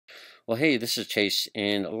Well, hey, this is Chase,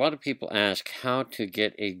 and a lot of people ask how to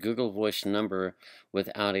get a Google Voice number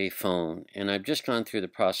without a phone. And I've just gone through the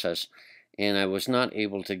process, and I was not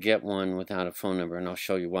able to get one without a phone number, and I'll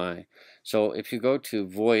show you why. So if you go to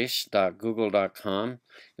voice.google.com,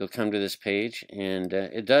 you'll come to this page, and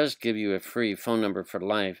it does give you a free phone number for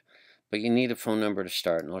life, but you need a phone number to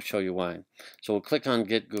start, and I'll show you why. So we'll click on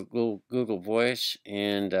Get Google Voice,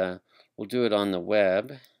 and we'll do it on the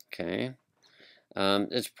web, okay?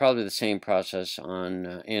 It's probably the same process on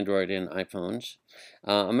Android and iPhones.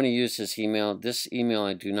 I'm going to use this email. This email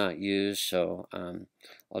I do not use, so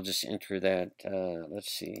I'll just enter that.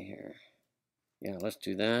 Let's see here. Yeah, let's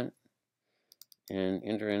do that. And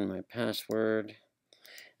enter in my password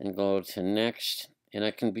and go to next. And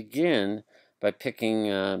I can begin by picking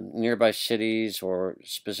nearby cities or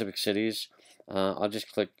specific cities. I'll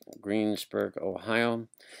just click Greensburg, Ohio.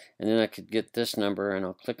 And then I could get this number, and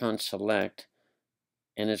I'll click on select.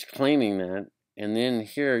 And it's claiming that, and then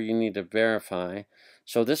here you need to verify.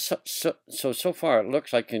 So this so far it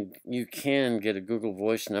looks like you can get a Google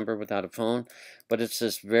Voice number without a phone, but it's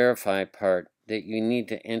this verify part that you need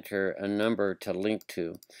to enter a number to link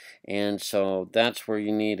to, and so that's where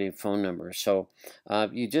you need a phone number. So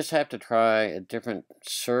you just have to try a different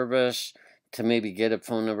service to maybe get a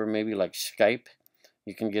phone number, maybe like Skype.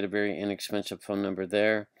 You can get a very inexpensive phone number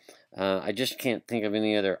there. I just can't think of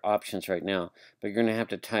any other options right now, but you're going to have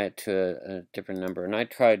to tie it to a different number. And I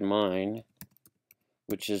tried mine,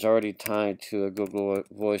 which is already tied to a Google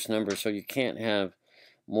Voice number, so you can't have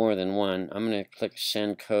more than one. I'm going to click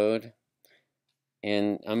Send Code,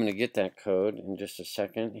 and I'm going to get that code in just a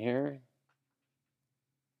second here.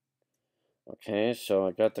 Okay, so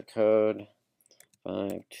I got the code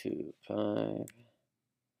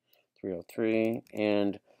 525303,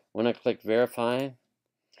 and when I click Verify,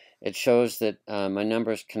 it shows that my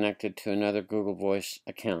number is connected to another Google Voice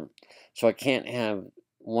account. So I can't have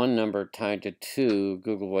one number tied to two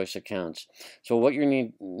Google Voice accounts. So what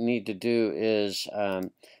you need to do is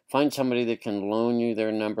find somebody that can loan you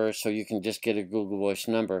their number so you can just get a Google Voice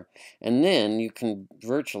number. And then you can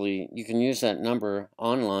use that number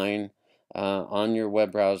online on your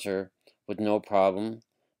web browser with no problem.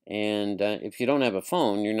 And if you don't have a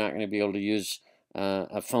phone, you're not going to be able to use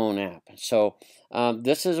a phone app. So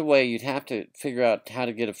this is a way you'd have to figure out how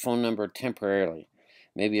to get a phone number temporarily.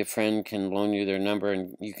 Maybe a friend can loan you their number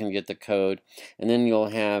and you can get the code, and then you'll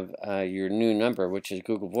have your new number, which is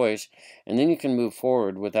Google Voice, and then you can move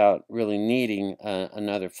forward without really needing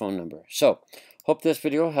another phone number. So hope this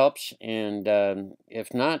video helps, and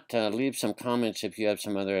if not, leave some comments if you have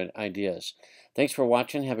some other ideas. Thanks for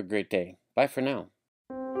watching. Have a great day. Bye for now.